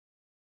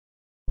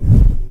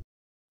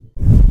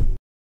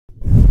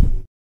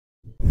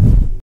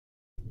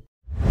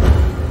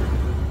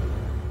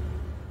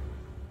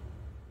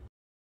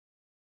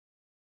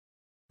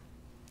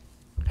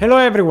Hello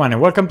everyone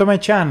and welcome to my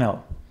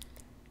channel.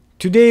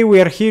 Today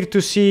we are here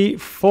to see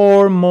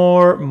 4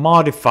 more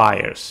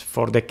modifiers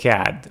for the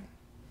CAD.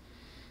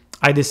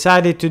 I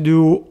decided to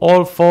do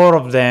all 4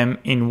 of them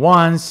in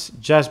once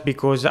just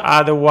because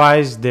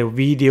otherwise the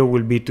video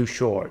will be too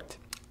short.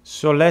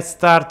 So let's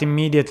start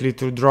immediately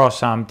to draw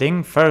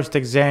something. First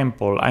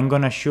example, I'm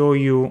gonna show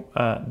you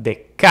the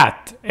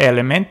cut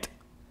element,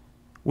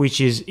 which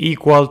is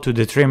equal to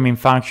the trimming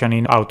function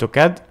in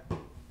AutoCAD,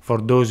 for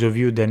those of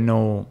you that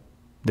know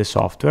the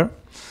software.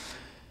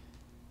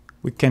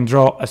 We can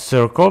draw a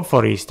circle,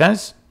 for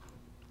instance.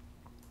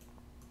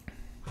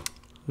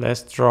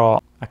 Let's draw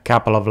a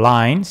couple of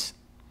lines.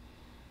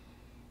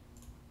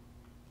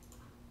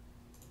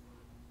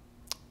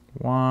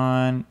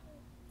 1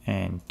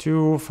 and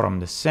 2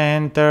 from the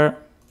center.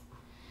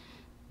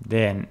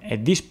 Then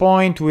at this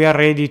point we are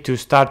ready to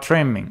start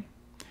trimming.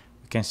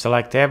 We can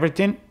select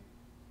everything,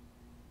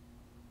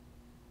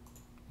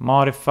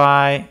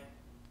 modify,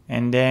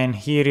 and then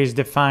here is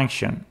the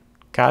function,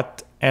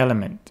 cut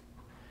element.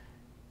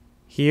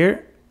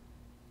 Here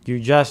you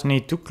just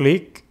need to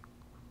click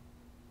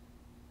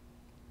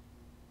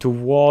to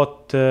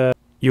what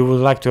you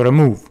would like to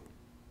remove.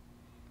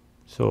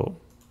 So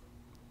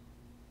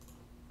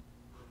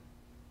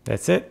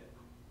that's it.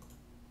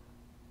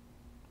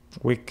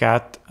 We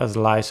cut a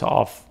slice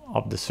off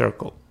of the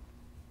circle.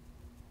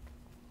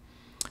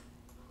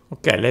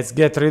 Okay, let's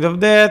get rid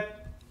of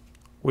that.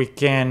 We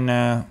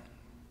can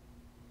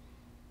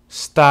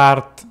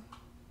start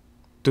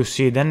to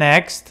see the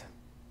next.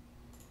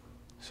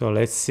 So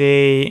let's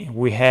say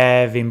we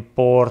have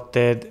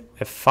imported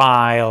a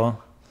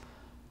file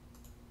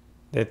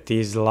that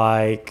is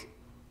like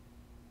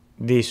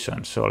this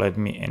one. So let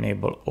me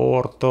enable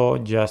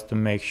ortho just to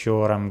make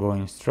sure I'm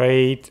going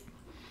straight.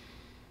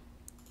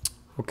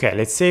 Okay,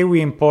 let's say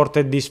we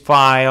imported this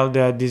file,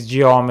 these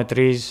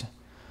geometries,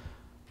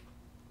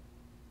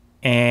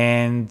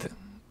 and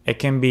it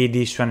can be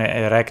this one,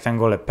 a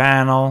rectangle, a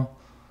panel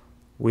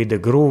with the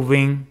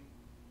grooving,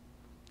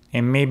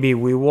 and maybe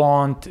we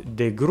want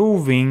the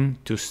grooving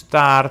to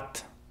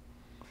start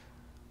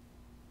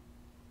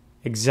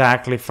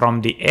exactly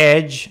from the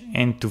edge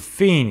and to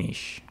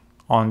finish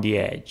on the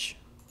edge,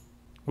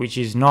 which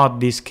is not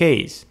this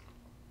case.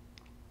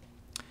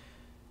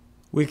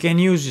 We can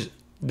use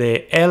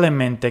the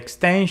element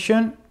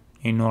extension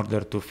in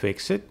order to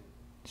fix it.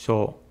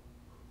 So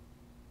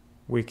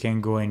we can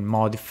go in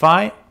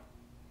modify.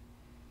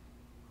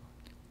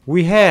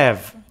 We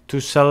have to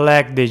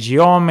select the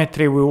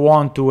geometry we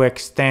want to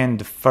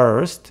extend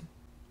first,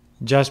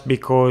 just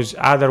because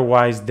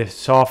otherwise the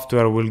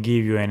software will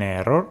give you an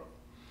error.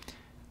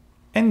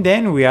 And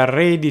then we are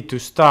ready to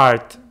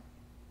start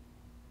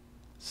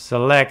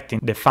selecting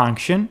the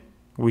function,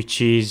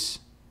 which is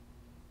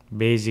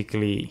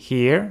basically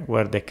here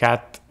where the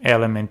cut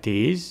element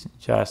is.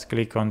 Just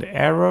click on the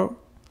arrow,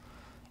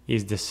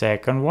 is the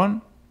second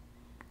one,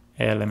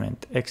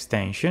 element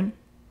extension.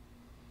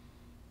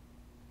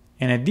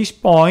 And at this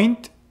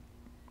point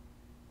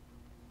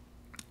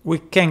we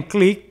can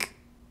click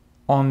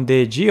on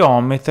the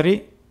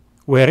geometry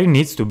where it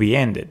needs to be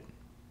ended.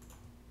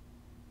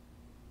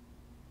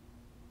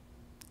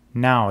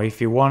 Now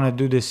if you want to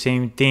do the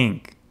same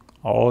thing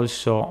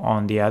also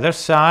on the other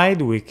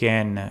side, we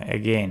can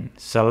again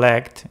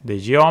select the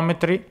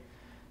geometry,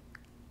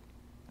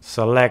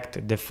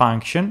 select the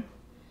function,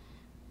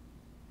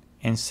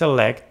 and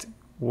select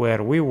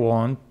where we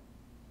want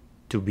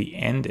to be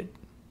ended.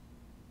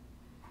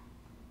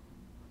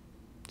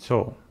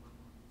 So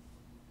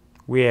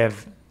we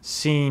have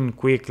seen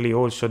quickly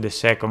also the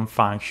second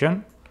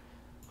function.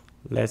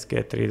 Let's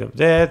get rid of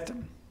that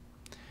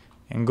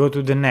and go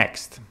to the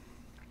next.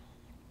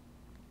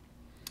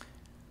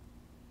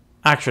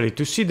 Actually,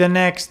 to see the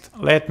next,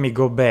 let me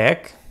go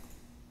back,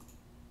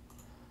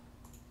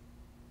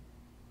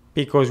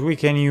 because we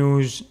can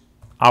use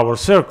our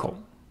circle.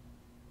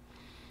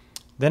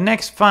 The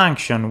next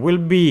function will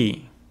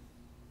be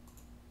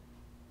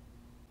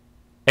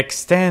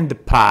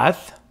extend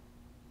path,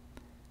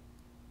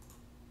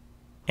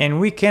 and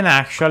we can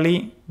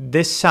actually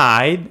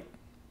decide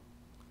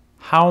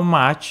how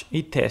much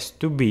it has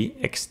to be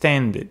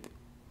extended.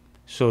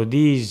 So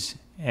these,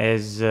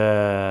 as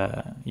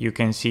you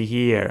can see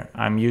here,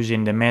 I'm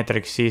using the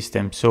metric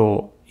system,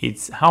 so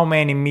it's how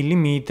many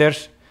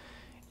millimeters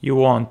you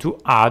want to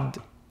add,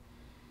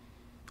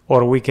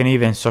 or we can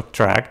even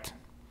subtract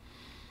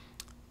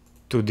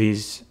to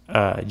this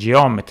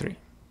geometry.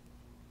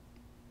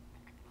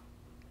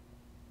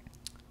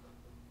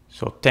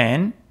 So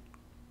 10.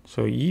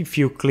 So if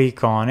you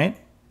click on it,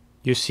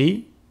 you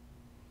see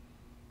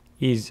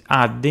is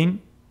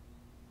adding,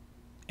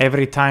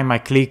 every time I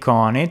click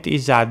on it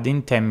is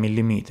adding 10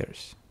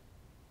 millimeters.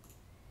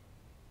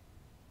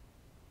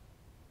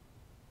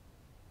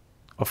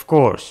 Of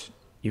course,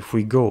 if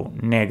we go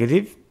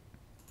negative,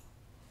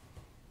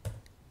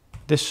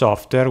 the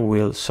software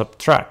will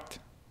subtract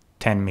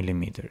 10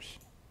 millimeters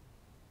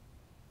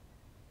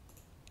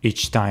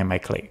each time I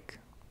click.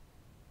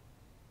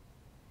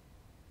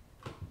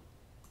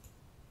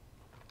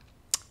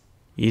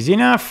 Easy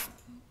enough.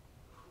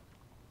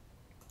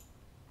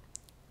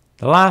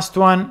 The last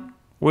one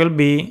will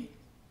be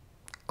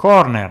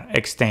corner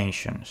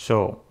extension.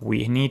 So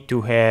we need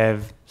to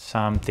have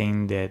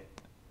something that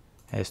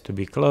has to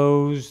be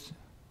closed.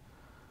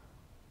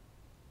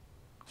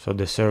 So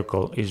the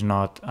circle is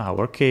not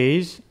our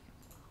case.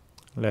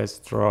 Let's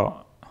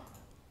draw a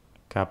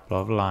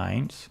couple of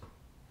lines.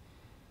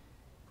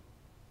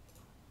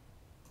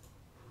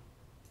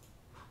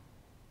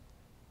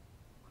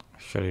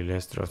 Actually,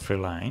 let's draw 3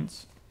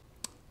 lines.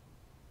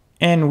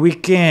 And we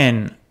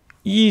can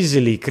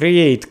easily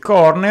create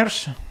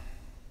corners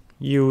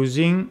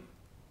using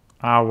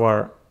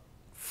our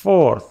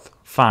fourth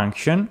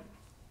function,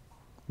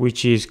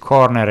 which is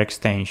corner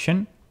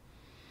extension.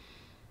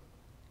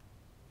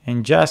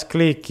 And just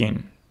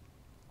clicking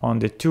on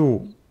the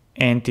two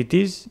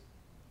entities,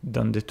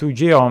 on the two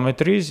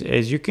geometries,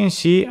 as you can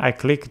see, I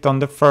clicked on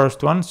the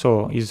first one,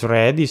 so it's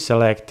red, is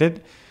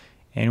selected.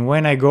 And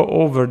when I go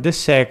over the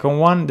second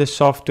one, the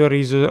software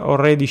is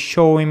already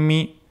showing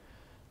me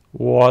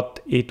what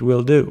it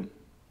will do.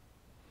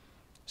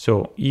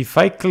 So if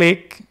I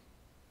click,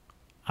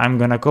 I'm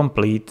gonna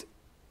complete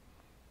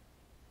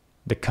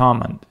the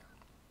command.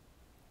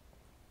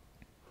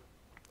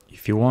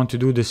 If you want to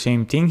do the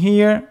same thing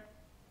here,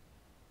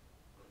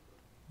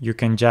 you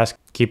can just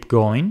keep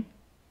going.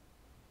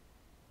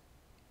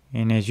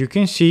 And as you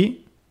can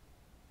see,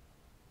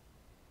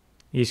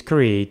 it's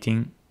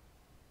creating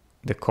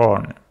the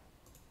corner.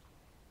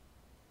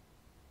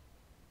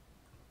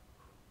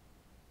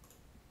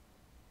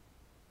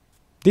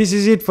 This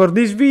is it for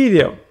this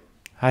video.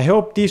 I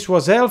hope this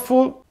was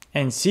helpful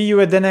and see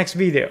you at the next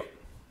video.